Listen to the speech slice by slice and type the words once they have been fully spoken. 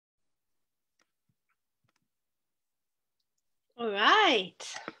All right,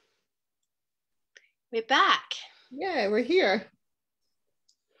 we're back. Yeah, we're here.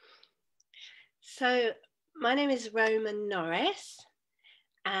 So, my name is Roma Norriss,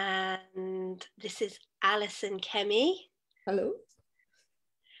 and this is Alison Kemi. Hello.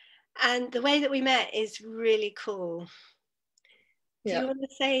 And the way that we met is really cool. Do Yeah. you want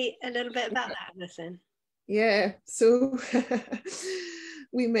to say a little bit about that, Alison? Yeah. So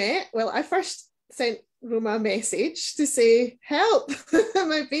we met. Well, I first sent Roma a message to say, help,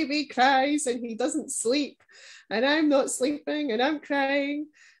 my baby cries and he doesn't sleep. And I'm not sleeping and I'm crying.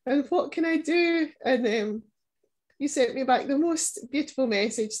 And what can I do? And you sent me back the most beautiful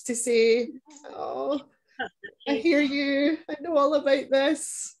message to say, oh, I hear you. I know all about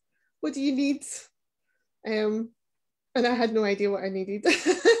this. What do you need? Um, and I had no idea what I needed.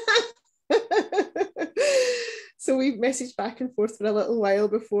 So we messaged back and forth for a little while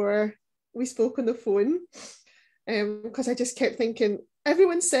before we spoke on the phone, because I just kept thinking,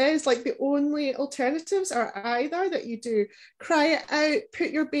 everyone says like the only alternatives are either that you do cry it out,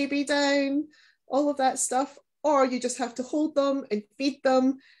 put your baby down, all of that stuff, or you just have to hold them and feed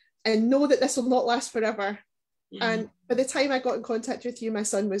them and know that this will not last forever. And by the time I got in contact with you, my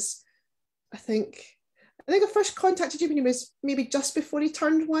son was, I think, I first contacted you when he was maybe just before he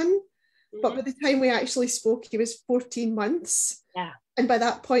turned one. But by the time we actually spoke, he was 14 months. Yeah. And by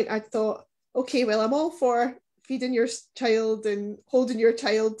that point, I thought, okay, well, I'm all for feeding your child and holding your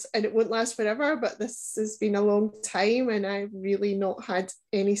child, and it won't last forever. But this has been a long time, and I've really not had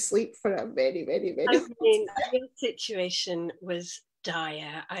any sleep for a very, very, very long time. Your situation was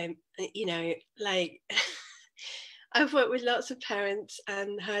dire. Like I've worked with lots of parents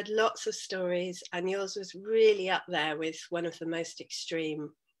and heard lots of stories, and yours was really up there with one of the most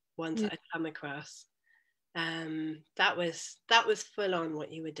extreme ones that I'd come across. That was full on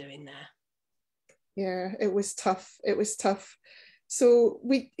what you were doing there. Yeah, it was tough. It was tough. So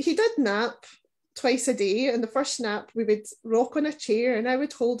he did nap twice a day, and the first nap we would rock on a chair, and I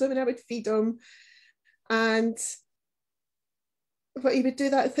would hold him and I would feed him, and but he would do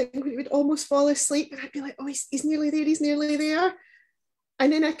that thing where he would almost fall asleep, and I'd be like, oh, he's nearly there, he's nearly there.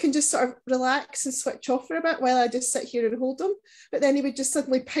 And then I can just sort of relax and switch off for a bit while I just sit here and hold him. But then he would just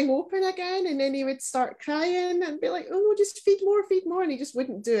suddenly ping open again, and then he would start crying and be like, oh no, just feed more. And he just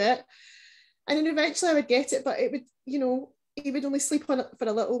wouldn't do it. And then eventually I would get it, but it would, he would only sleep on it for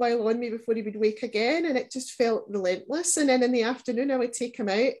a little while on me before he would wake again. And it just felt relentless. And then in the afternoon, I would take him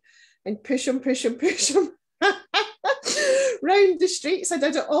out and push him round the streets. I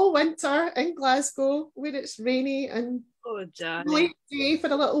did it all winter in Glasgow where it's rainy and noisy for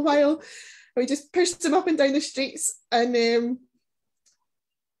a little while. We just pushed him up and down the streets and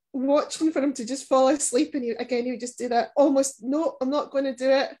watching for him to just fall asleep. And he would just do that almost, no, I'm not going to do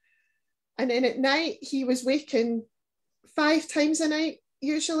it. And then at night, he was waking 5 times a night,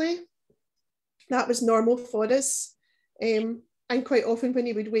 usually. That was normal for us. And quite often when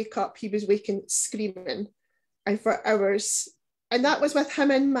he would wake up, he was waking screaming and for hours. And that was with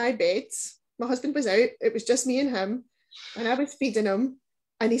him in my bed. My husband was out. It was just me and him. And I was feeding him.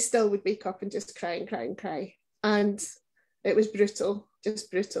 And he still would wake up and just cry and cry and cry. And it was brutal,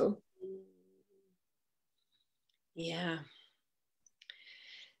 just brutal. Yeah.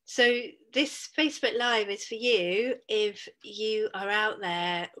 So this Facebook Live is for you if you are out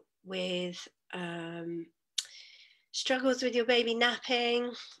there with struggles with your baby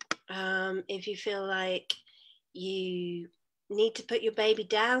napping, if you feel like you need to put your baby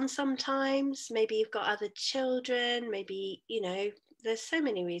down sometimes, maybe you've got other children, maybe, there's so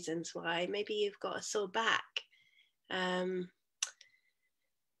many reasons why, maybe you've got a sore back. And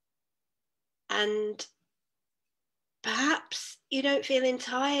perhaps you don't feel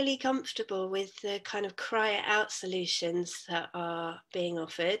entirely comfortable with the kind of cry it out solutions that are being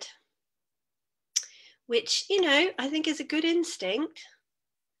offered, which, I think is a good instinct.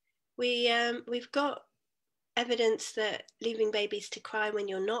 We've got evidence that leaving babies to cry when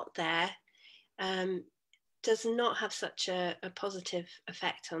you're not there does not have such a positive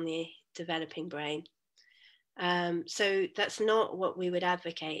effect on the developing brain. So that's not what we would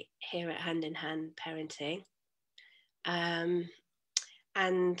advocate here at Hand in Hand Parenting.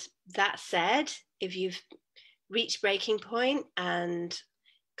 And that said, if you've reached breaking point and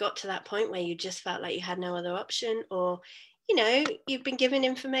got to that point where you just felt like you had no other option, or you've been given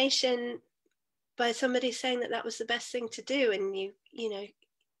information by somebody saying that was the best thing to do, and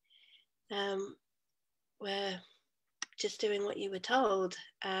we're just doing what you were told,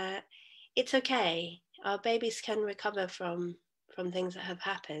 it's okay. Our babies can recover from things that have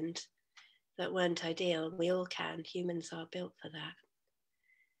happened that weren't ideal. We all can. Humans are built for that.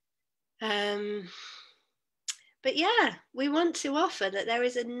 But yeah, we want to offer that there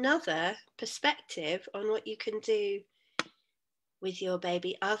is another perspective on what you can do with your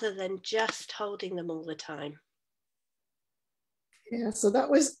baby other than just holding them all the time. Yeah, so that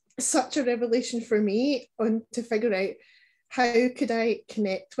was such a revelation for me on to figure out how could I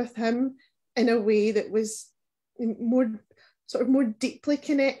connect with him in a way that was more sort of more deeply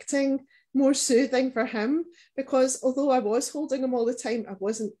connecting, more soothing for him. Because although I was holding him all the time, I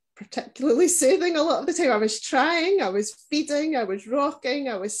wasn't particularly soothing a lot of the time. I was trying, I was feeding, I was rocking,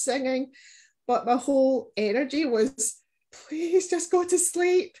 I was singing, but my whole energy was, please just go to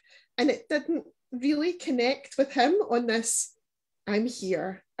sleep. And it didn't really connect with him on this, I'm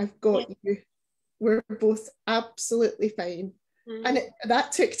here, I've got you, we're both absolutely fine. Mm-hmm. And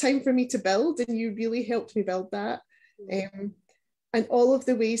that took time for me to build, and you really helped me build that. Mm-hmm. And all of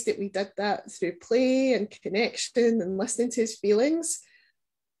the ways that we did that through play and connection and listening to his feelings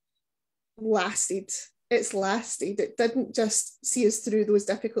lasted. It's lasted. It didn't just see us through those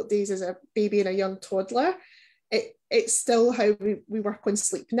difficult days as a baby and a young toddler. It's still how we work on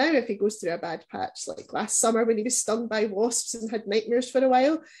sleep now. If he goes through a bad patch, like last summer when he was stung by wasps and had nightmares for a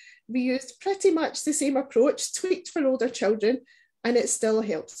while, we used pretty much the same approach, tweaked for older children, and it still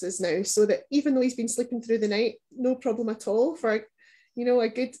helps us now. So that even though he's been sleeping through the night, no problem at all, for a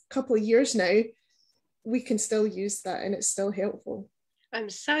good couple of years now, we can still use that and it's still helpful. I'm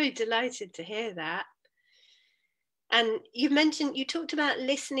so delighted to hear that. And you talked about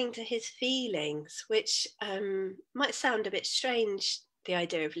listening to his feelings, which might sound a bit strange, the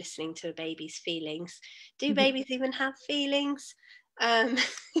idea of listening to a baby's feelings. Do babies even have feelings? Quite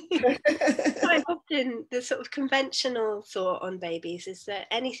often the sort of conventional thought on babies is that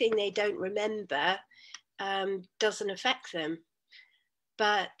anything they don't remember doesn't affect them.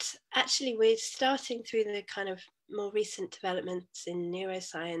 But actually we're starting through the kind of more recent developments in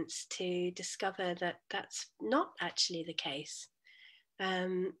neuroscience to discover that that's not actually the case.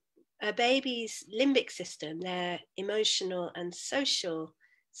 A baby's limbic system, their emotional and social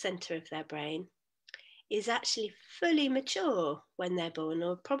center of their brain, is actually fully mature when they're born,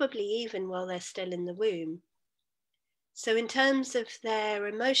 or probably even while they're still in the womb. So in terms of their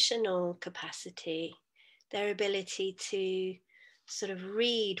emotional capacity, their ability to sort of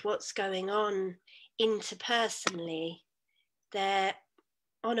read what's going on interpersonally, they're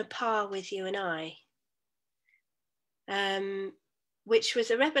on a par with you and I, which was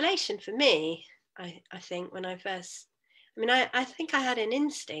a revelation for me, I think, when I first, I think I had an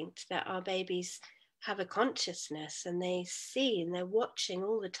instinct that our babies have a consciousness and they see and they're watching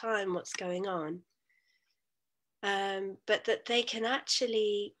all the time what's going on, but that they can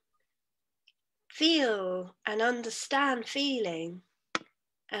actually feel and understand feeling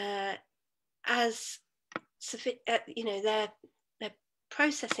as their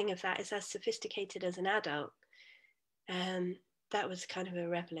processing of that is as sophisticated as an adult. That was kind of a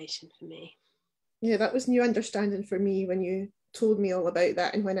revelation for me. Yeah, that was new understanding for me when you told me all about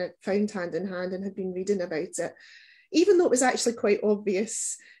that, and when I found Hand in Hand and had been reading about it, even though it was actually quite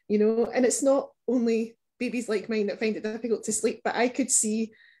obvious, and it's not only babies like mine that find it difficult to sleep, but I could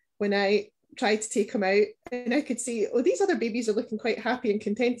see when I tried to take him out, and I could see, oh, these other babies are looking quite happy and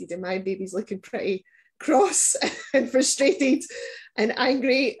contented, and my baby's looking pretty cross and frustrated and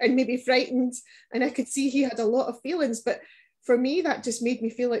angry and maybe frightened. And I could see he had a lot of feelings, but for me that just made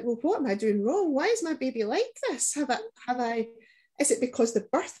me feel like, well, what am I doing wrong? Why is my baby like this? Have I is it because the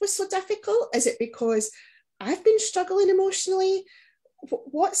birth was so difficult? Is it because I've been struggling emotionally?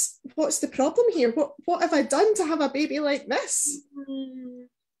 What's the problem here? What have I done to have a baby like this?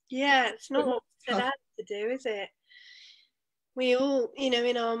 Yeah, it's not what we set out to do, is it? We all,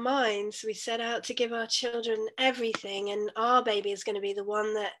 in our minds, we set out to give our children everything, and our baby is going to be the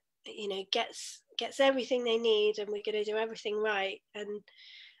one that, gets everything they need, and we're going to do everything right. And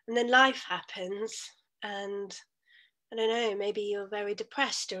then life happens, and I don't know, maybe you're very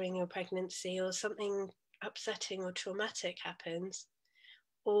depressed during your pregnancy, or something upsetting or traumatic happens,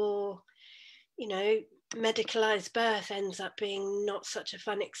 or, medicalized birth ends up being not such a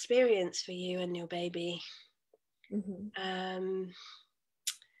fun experience for you and your baby.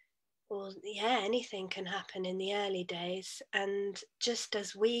 Or anything can happen in the early days. And just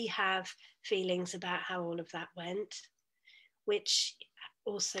as we have feelings about how all of that went, which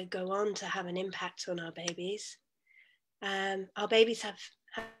also go on to have an impact on our babies have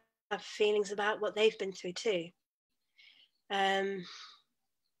feelings about what they've been through too.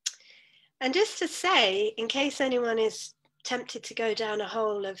 And just to say, in case anyone is tempted to go down a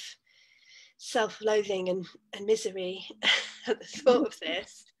hole of self-loathing and misery at the thought of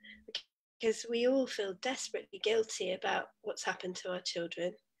this, because we all feel desperately guilty about what's happened to our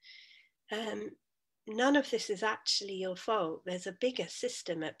children. none of this is actually your fault. There's a bigger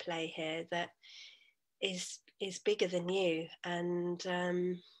system at play here that is bigger than you, and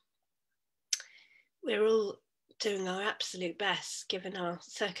we're all doing our absolute best given our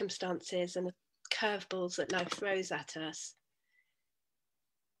circumstances and the curveballs that life throws at us.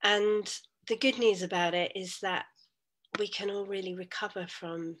 And the good news about it is that we can all really recover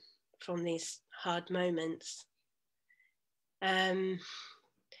from these hard moments.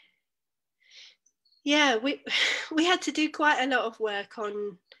 Yeah, we had to do quite a lot of work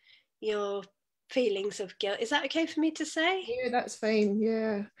on your feelings of guilt. Is that okay for me to say? Yeah, that's fine.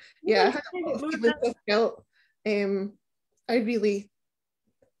 Yeah. I had a lot of feelings of guilt. I really,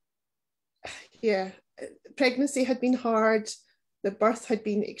 pregnancy had been hard. The birth had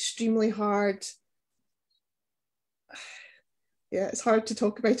been extremely hard. Yeah, it's hard to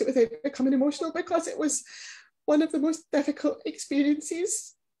talk about it without becoming emotional, because it was one of the most difficult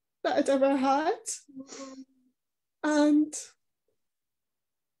experiences that I'd ever had. And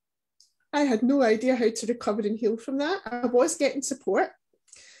I had no idea how to recover and heal from that. I was getting support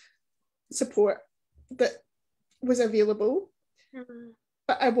that was available,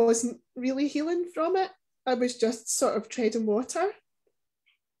 but I wasn't really healing from it. I was just sort of treading water.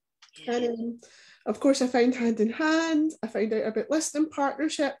 Yeah. And of course, I found Hand in Hand. I found out about listening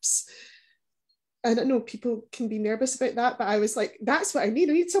partnerships. And I know people can be nervous about that, but I was like, that's what I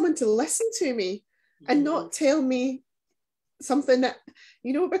need. I need someone to listen to me and not tell me something that,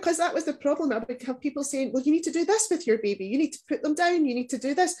 because that was the problem. I would have people saying, well, you need to do this with your baby. You need to put them down. You need to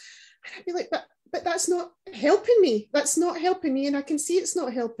do this. And I'd be like, but that's not helping me. That's not helping me. And I can see it's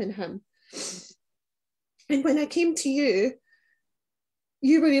not helping him. And when I came to you,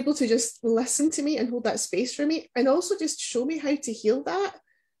 you were able to just listen to me and hold that space for me, and also just show me how to heal that,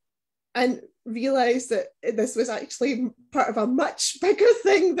 and realize that this was actually part of a much bigger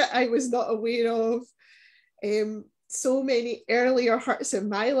thing that I was not aware of. So many earlier hurts in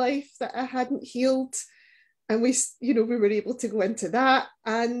my life that I hadn't healed, and we were able to go into that,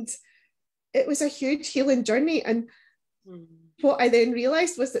 and it was a huge healing journey. And what I then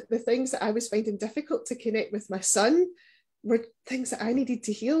realized was that the things that I was finding difficult to connect with my son were things that I needed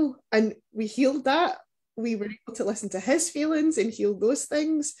to heal, and we healed that. We were able to listen to his feelings and heal those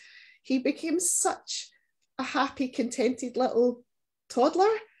things. He became such a happy, contented little toddler.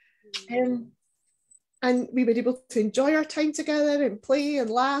 And we were able to enjoy our time together and play and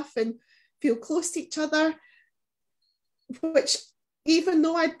laugh and feel close to each other, which, even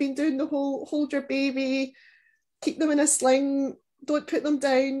though I'd been doing the whole hold your baby, keep them in a sling, don't put them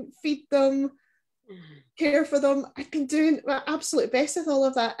down, feed them, care for them, I'd been doing my absolute best with all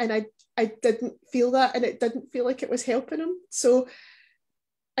of that, and I didn't feel that, and it didn't feel like it was helping him. So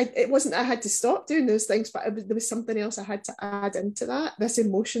it wasn't that I had to stop doing those things, but there was something else I had to add into that, this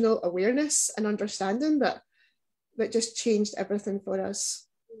emotional awareness and understanding that just changed everything for us.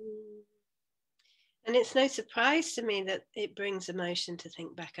 And it's no surprise to me that it brings emotion to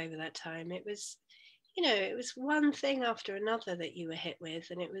think back over that time. It was, it was one thing after another that you were hit with,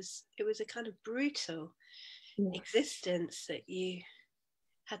 and it was a kind of brutal existence that you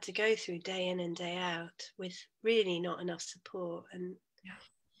had to go through day in and day out with really not enough support. And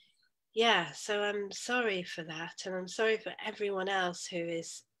so I'm sorry for that, and I'm sorry for everyone else who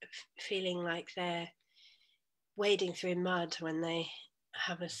is feeling like they're wading through mud when they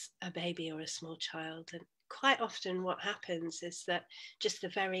have a baby or a small child. And quite often what happens is that just the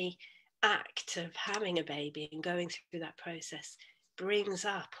very act of having a baby and going through that process brings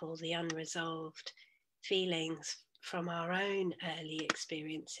up all the unresolved feelings from our own early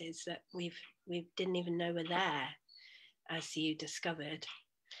experiences that we didn't even know were there, as you discovered.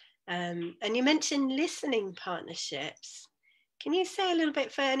 And you mentioned listening partnerships. Can you say a little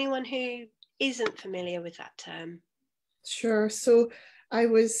bit for anyone who isn't familiar with that term? Sure. So I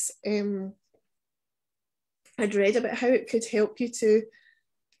was, I'd read about how it could help you to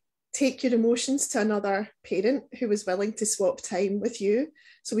take your emotions to another parent who was willing to swap time with you.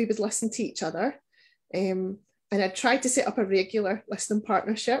 So we would listen to each other. And I tried to set up a regular listening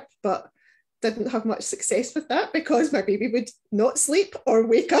partnership, but didn't have much success with that because my baby would not sleep or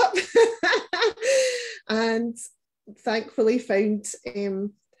wake up. And thankfully found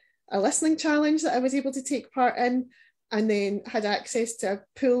a listening challenge that I was able to take part in, and then had access to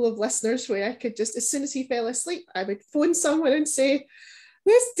a pool of listeners where I could just, as soon as he fell asleep, I would phone someone and say,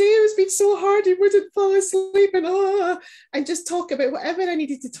 this day has been so hard, he wouldn't fall asleep, and just talk about whatever I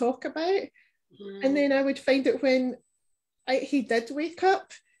needed to talk about. And then I would find out when he did wake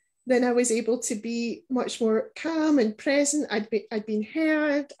up, then I was able to be much more calm and present. I'd been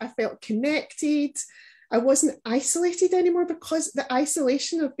heard, I felt connected, I wasn't isolated anymore, because the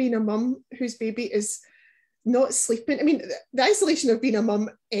isolation of being a mum whose baby is not sleeping. I mean, the isolation of being a mum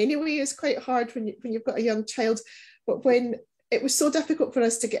anyway is quite hard when you've got a young child. But when it was so difficult for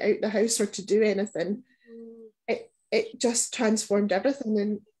us to get out the house or to do anything, it just transformed everything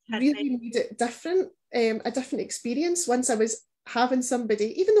and really made it different, a different experience once I was having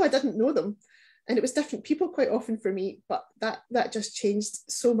somebody, even though I didn't know them. And it was different people quite often for me, but that just changed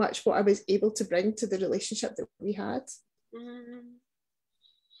so much what I was able to bring to the relationship that we had.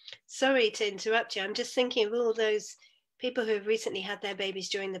 Sorry to interrupt you. I'm just thinking of all those people who have recently had their babies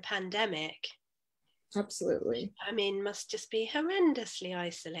during the pandemic. Absolutely. I mean, must just be horrendously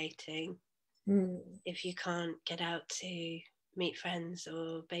isolating if you can't get out to meet friends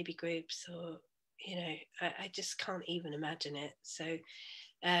or baby groups, or, you know, I just can't even imagine it. So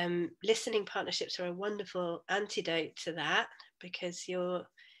listening partnerships are a wonderful antidote to that, because you're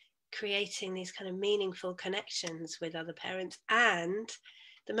creating these kind of meaningful connections with other parents. And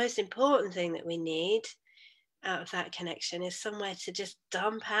the most important thing that we need out of that connection is somewhere to just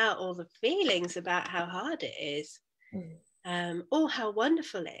dump out all the feelings about how hard it is, or how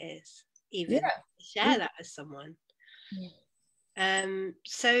wonderful it is, even share that with someone.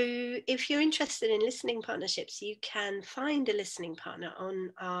 So if you're interested in listening partnerships, you can find a listening partner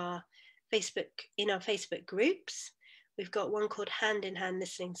on our Facebook groups. We've got one called Hand in Hand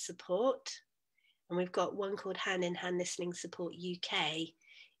Listening Support, and we've got one called Hand in Hand Listening Support UK,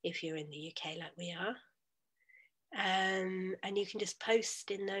 if you're in the UK like we are. And you can just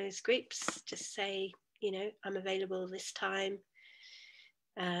post in those groups, just say, you know, I'm available this time,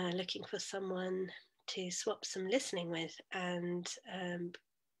 looking for someone to swap some listening with. And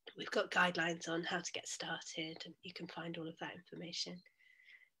we've got guidelines on how to get started, and you can find all of that information.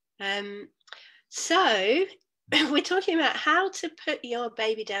 So we're talking about how to put your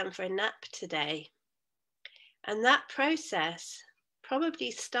baby down for a nap today. And that process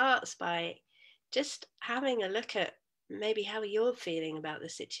probably starts by just having a look at maybe how you're feeling about the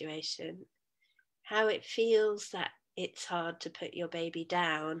situation, how it feels that it's hard to put your baby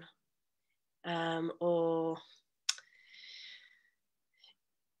down, or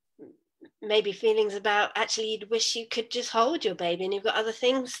maybe feelings about actually you'd wish you could just hold your baby and you've got other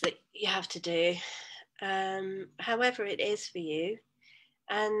things that you have to do, however it is for you.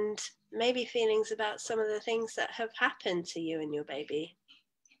 And maybe feelings about some of the things that have happened to you and your baby.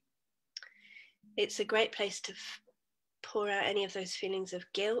 It's a great place to pour out any of those feelings of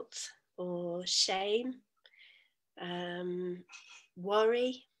guilt or shame,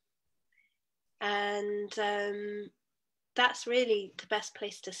 worry. And that's really the best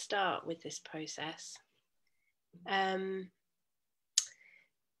place to start with this process. And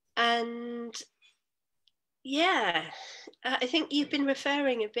yeah, I think you've been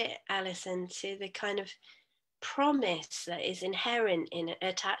referring a bit, Alison, to the kind of promise that is inherent in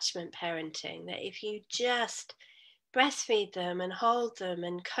attachment parenting, that if you just breastfeed them and hold them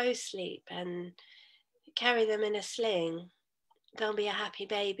and co-sleep and carry them in a sling, they'll be a happy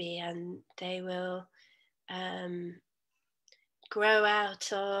baby, and they will grow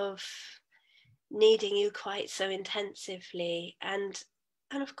out of needing you quite so intensively. And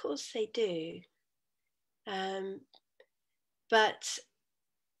of course they do. But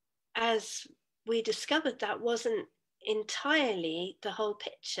as we discovered, that wasn't entirely the whole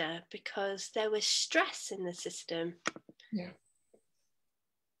picture, because there was stress in the system. Yeah.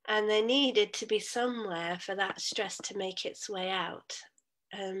 And there needed to be somewhere for that stress to make its way out.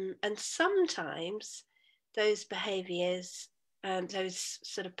 And sometimes those behaviors, those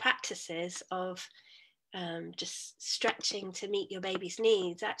sort of practices of just stretching to meet your baby's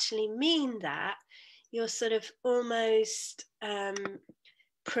needs, actually mean that you're sort of almost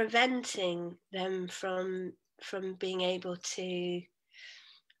preventing them from being able to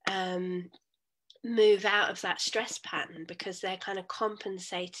move out of that stress pattern, because they're kind of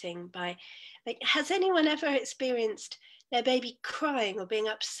compensating by, like, has anyone ever experienced their baby crying or being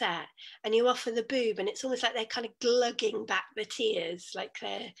upset, and you offer the boob and it's almost like they're kind of glugging back the tears, like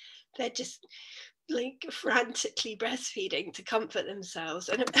they're just like frantically breastfeeding to comfort themselves?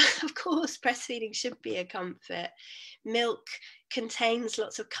 And of course breastfeeding should be a comfort. Milk contains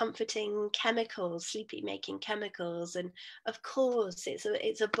lots of comforting chemicals, sleepy making chemicals, and of course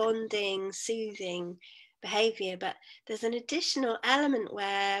it's a bonding, soothing behavior. But there's an additional element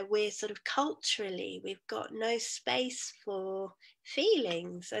where we're sort of culturally, we've got no space for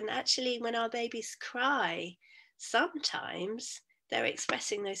feelings, and actually when our babies cry, sometimes they're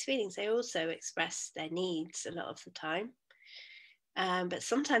expressing those feelings. They also express their needs a lot of the time. But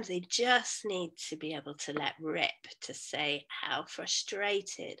sometimes they just need to be able to let rip, to say how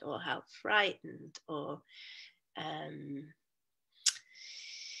frustrated or how frightened or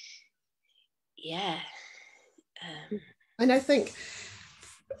yeah. And I think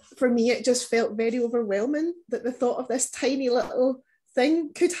for me, it just felt very overwhelming that the thought of this tiny little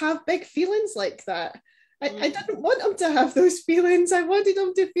thing could have big feelings like that. I didn't want him to have those feelings. I wanted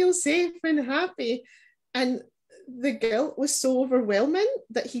him to feel safe and happy. And the guilt was so overwhelming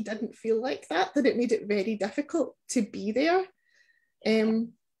that he didn't feel like that it made it very difficult to be there.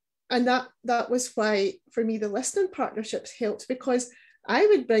 And that was why, for me, the listening partnerships helped, because I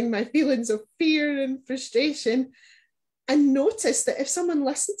would bring my feelings of fear and frustration and notice that if someone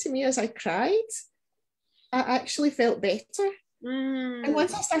listened to me as I cried, I actually felt better. And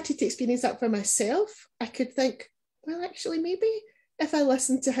once I started to experience that for myself, I could think, well, actually, maybe if I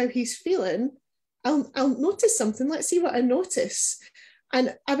listen to how he's feeling, I'll notice something. Let's see what I notice.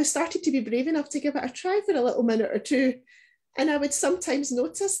 And I was started to be brave enough to give it a try for a little minute or two. And I would sometimes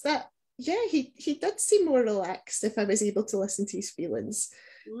notice that, yeah, he did seem more relaxed if I was able to listen to his feelings.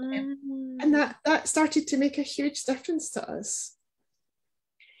 And that started to make a huge difference to us.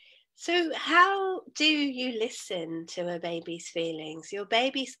 So how do you listen to a baby's feelings? Your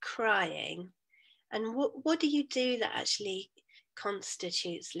baby's crying, and what do you do that actually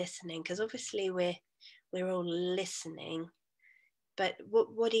constitutes listening? Because obviously we're all listening, but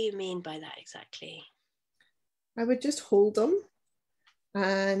what do you mean by that exactly? I would just hold them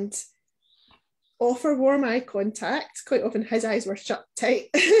and offer warm eye contact. Quite often his eyes were shut tight,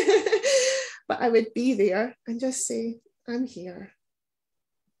 but I would be there and just say, I'm here.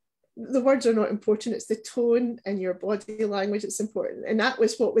 The words are not important, it's the tone and your body language that's important. And that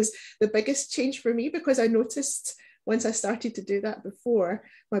was what was the biggest change for me, because I noticed once I started to do that before,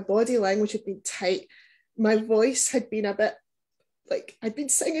 my body language had been tight, my voice had been a bit like I'd been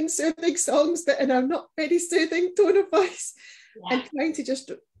singing soothing songs but in a not very soothing tone of voice. And trying to just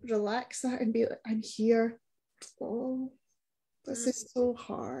relax that and be like, I'm here. Oh, this is so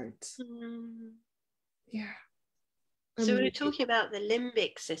hard. Yeah. So we're talking about the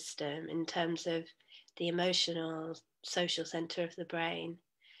limbic system in terms of the emotional social center of the brain.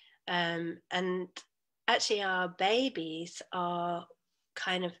 And actually our babies are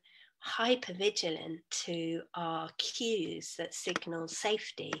kind of hypervigilant to our cues that signal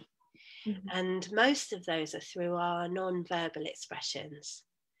safety. And most of those are through our non-verbal expressions.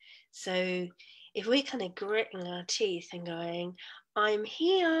 So if we're kind of gritting our teeth and going, I'm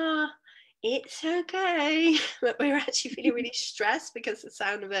here, it's okay, but we're actually feeling really stressed because the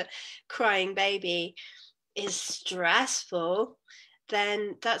sound of a crying baby is stressful,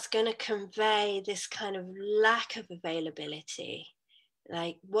 then that's going to convey this kind of lack of availability.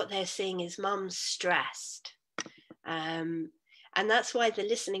 Like what they're seeing is mum's stressed. And that's why the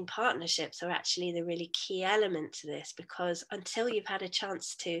listening partnerships are actually the really key element to this, because until you've had a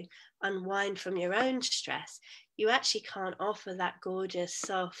chance to unwind from your own stress, you actually can't offer that gorgeous,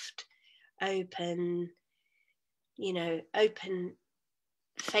 soft, open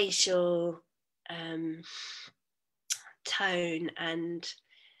facial tone and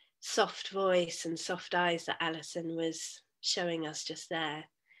soft voice and soft eyes that Alison was showing us just there.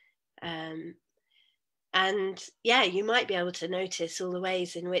 And yeah, you might be able to notice all the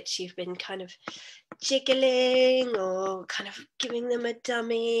ways in which you've been kind of jiggling or kind of giving them a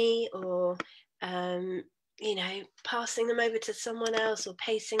dummy or, passing them over to someone else or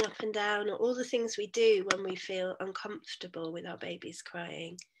pacing up and down, or all the things we do when we feel uncomfortable with our babies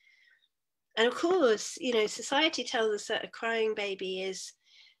crying. And of course, society tells us that a crying baby is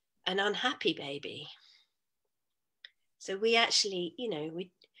an unhappy baby. So we actually,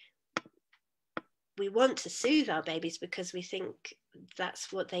 we want to soothe our babies because we think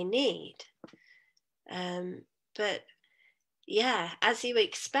that's what they need. But yeah, as you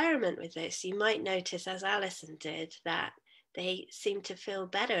experiment with this, you might notice, as Alison did, that they seem to feel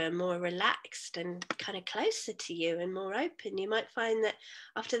better and more relaxed and kind of closer to you and more open. You might find that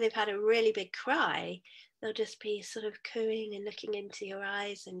after they've had a really big cry, they'll just be sort of cooing and looking into your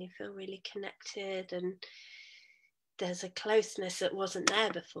eyes, and you feel really connected, and there's a closeness that wasn't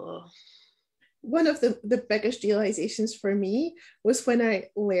there before. One of the biggest realizations for me was when I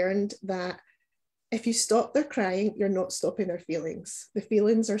learned that if you stop their crying, you're not stopping their feelings. The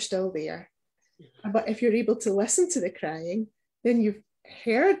feelings are still there. But if you're able to listen to the crying, then you've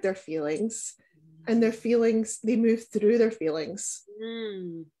heard their feelings, and their feelings, they move through their feelings.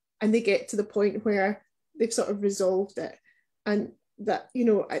 And they get to the point where they've sort of resolved it. And that,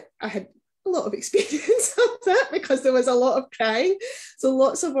 I had a lot of experience of that because there was a lot of crying. So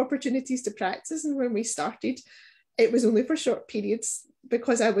lots of opportunities to practice. And when we started it was only for short periods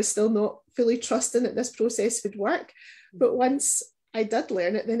because I was still not fully trusting that this process would work. But once I did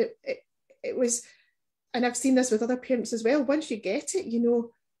learn it, then it was, and I've seen this with other parents as well, once you get it, you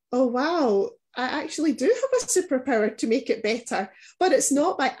know, oh wow, I actually do have a superpower to make it better. But it's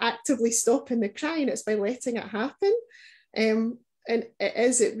not by actively stopping the crying, it's by letting it happen. And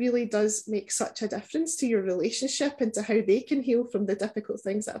it really does make such a difference to your relationship and to how they can heal from the difficult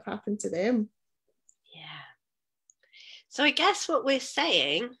things that have happened to them. Yeah. So I guess what we're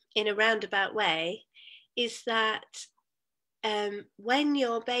saying in a roundabout way is that when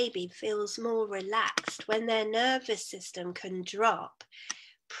your baby feels more relaxed, when their nervous system can drop,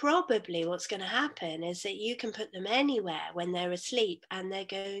 probably what's going to happen is that you can put them anywhere when they're asleep and they're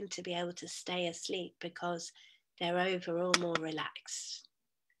going to be able to stay asleep because they're overall more relaxed.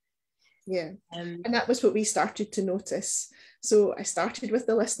 Yeah. And that was what we started to notice. So I started with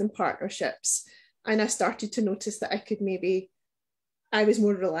the listening partnerships, and I started to notice that I was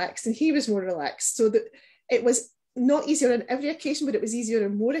more relaxed and he was more relaxed. So that it was not easier on every occasion, but it was easier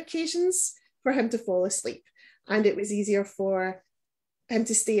on more occasions for him to fall asleep. And it was easier for him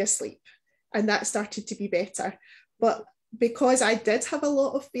to stay asleep. And that started to be better. But because I did have a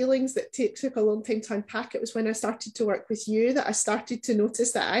lot of feelings that took a long time to unpack, it was when I started to work with you that I started to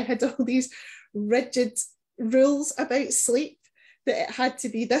notice that I had all these rigid rules about sleep, that it had to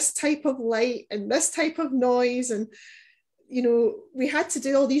be this type of light and this type of noise. And, you know, we had to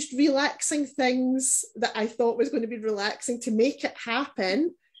do all these relaxing things that I thought was going to be relaxing to make it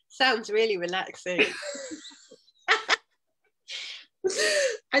happen. Sounds really relaxing.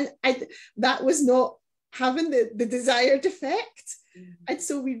 And that was not having the desired effect. And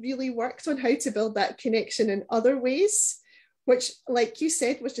so we really worked on how to build that connection in other ways, which, like you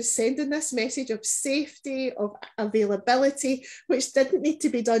said, was just sending this message of safety, of availability, which didn't need to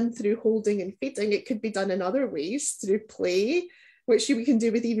be done through holding and feeding. It could be done in other ways, through play, which we can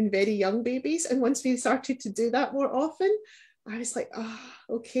do with even very young babies. And once we started to do that more often, I was like, oh,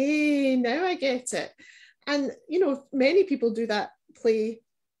 okay, now I get it. And, you know, many people do that play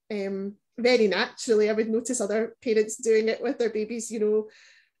very naturally. I would notice other parents doing it with their babies, you know,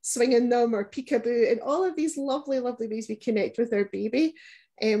 swinging them or peekaboo, and all of these lovely, lovely ways we connect with our baby.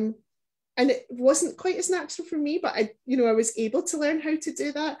 And it wasn't quite as natural for me, but I was able to learn how to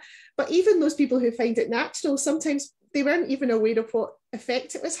do that. But even those people who find it natural, sometimes they weren't even aware of what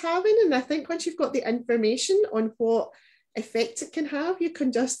effect it was having. And I think once you've got the information on what effect it can have, you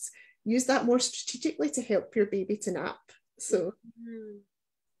can just use that more strategically to help your baby to nap. So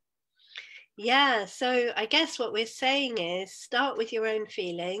yeah, so I guess what we're saying is start with your own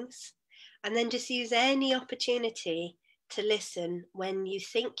feelings and then just use any opportunity to listen when you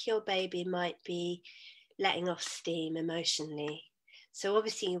think your baby might be letting off steam emotionally. So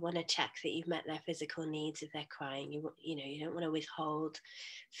obviously you want to check that you've met their physical needs if they're crying. You don't want to withhold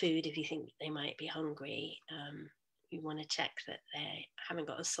food if you think they might be hungry. You want to check that they haven't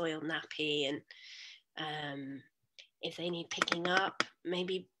got a soiled nappy, and if they need picking up,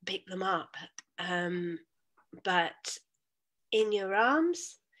 maybe pick them up. But in your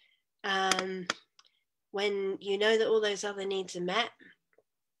arms, when you know that all those other needs are met,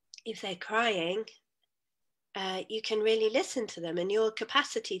 if they're crying, you can really listen to them, and your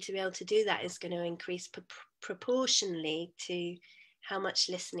capacity to be able to do that is going to increase proportionally to how much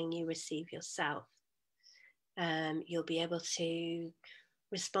listening you receive yourself. You'll be able to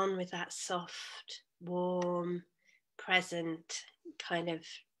respond with that soft, warm, present kind of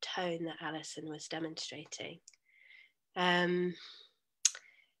tone that Alison was demonstrating. And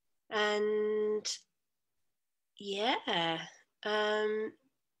yeah,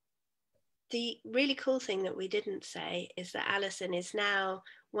 the really cool thing that we didn't say is that Alison is now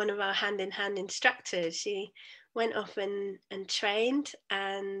one of our hand-in-hand instructors. She went off and trained,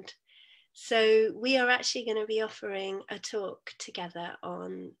 and so we are actually going to be offering a talk together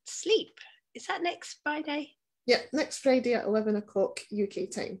on sleep. Is that next Friday? Yeah, next Friday at 11 o'clock UK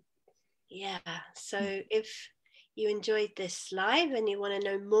time. Yeah, so if you enjoyed this live and you want to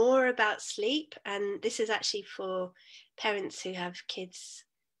know more about sleep, and this is actually for parents who have kids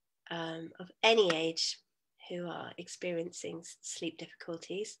of any age who are experiencing sleep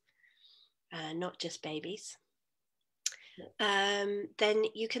difficulties, not just babies, then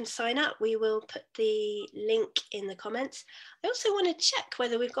you can sign up. We will put the link in the comments. I also want to check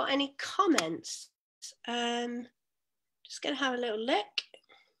whether we've got any comments. Just going to have a little look.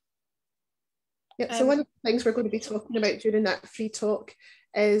 Yeah, so one of the things we're going to be talking about during that free talk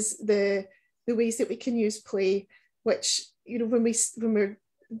is the ways that we can use play, which, you know, when we're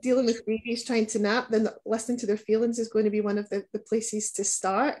dealing with babies trying to nap, then listening to their feelings is going to be one of the places to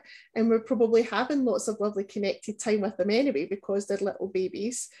start. And we're probably having lots of lovely connected time with them anyway because they're little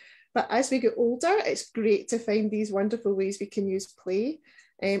babies. But as we get older, it's great to find these wonderful ways we can use play.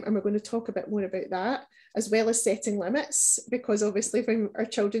 And we're going to talk a bit more about that, as well as setting limits, because obviously when our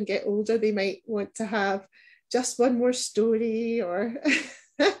children get older, they might want to have just one more story or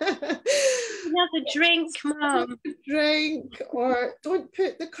another drink, Mum. Drink, or don't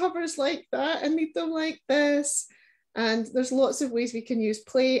put the covers like that, I need them like this. And there's lots of ways we can use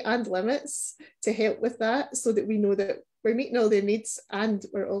play and limits to help with that, so that we know that we're meeting all their needs and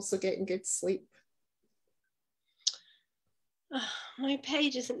we're also getting good sleep. Oh, my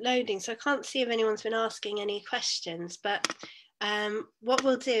page isn't loading, so I can't see if anyone's been asking any questions, but what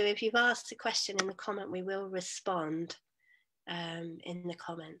we'll do, if you've asked a question in the comment, we will respond in the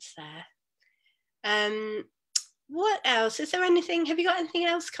comments there. What else? Is there anything, have you got anything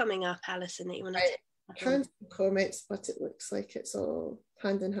else coming up, Alison, that you want to hand comments, but it looks like it's all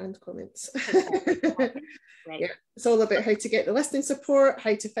hand-in-hand comments. Yeah, it's all about how to get the listening support,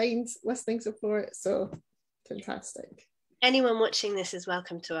 how to find listening support, so fantastic. Anyone watching this is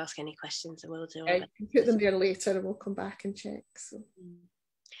welcome to ask any questions, and we'll do it. You can put them there later and we'll come back and check. So.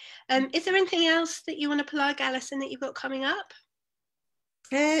 Is there anything else that you want to plug, Alison, that you've got coming up?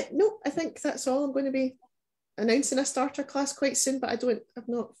 No, I think that's all. I'm going to be announcing a starter class quite soon, but I've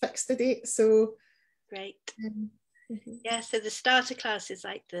not fixed the date, so great. Yeah, so the starter class is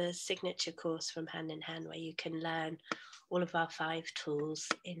like the signature course from Hand in Hand, where you can learn all of our 5 tools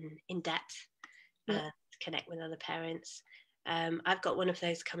in depth, to connect with other parents. I've got one of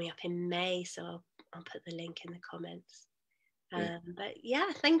those coming up in May, so I'll put the link in the comments. But yeah,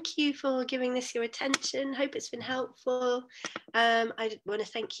 thank you for giving this your attention. Hope it's been helpful. I want to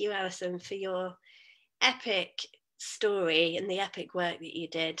thank you, Alison, for your epic story and the epic work that you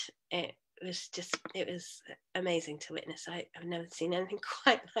did. It was amazing to witness. I've never seen anything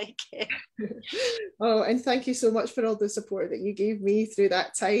quite like it. Oh, and thank you so much for all the support that you gave me through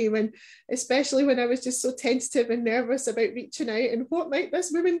that time, and especially when I was just so tentative and nervous about reaching out and what might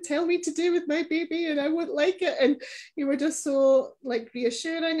this woman tell me to do with my baby, and I wouldn't like it, and you were just so like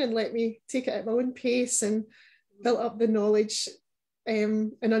reassuring and let me take it at my own pace and built up the knowledge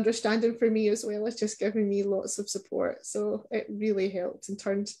and understanding for me, as well as just giving me lots of support. So it really helped and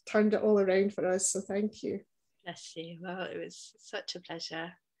turned it all around for us, so thank you. Bless you. Well, it was such a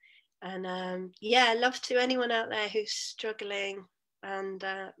pleasure. And yeah, love to anyone out there who's struggling, and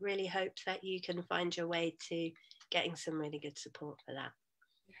really hope that you can find your way to getting some really good support for that.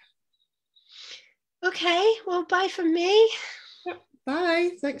 Okay, well, bye from me. Yep,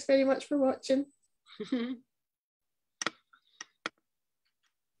 bye. Thanks very much for watching.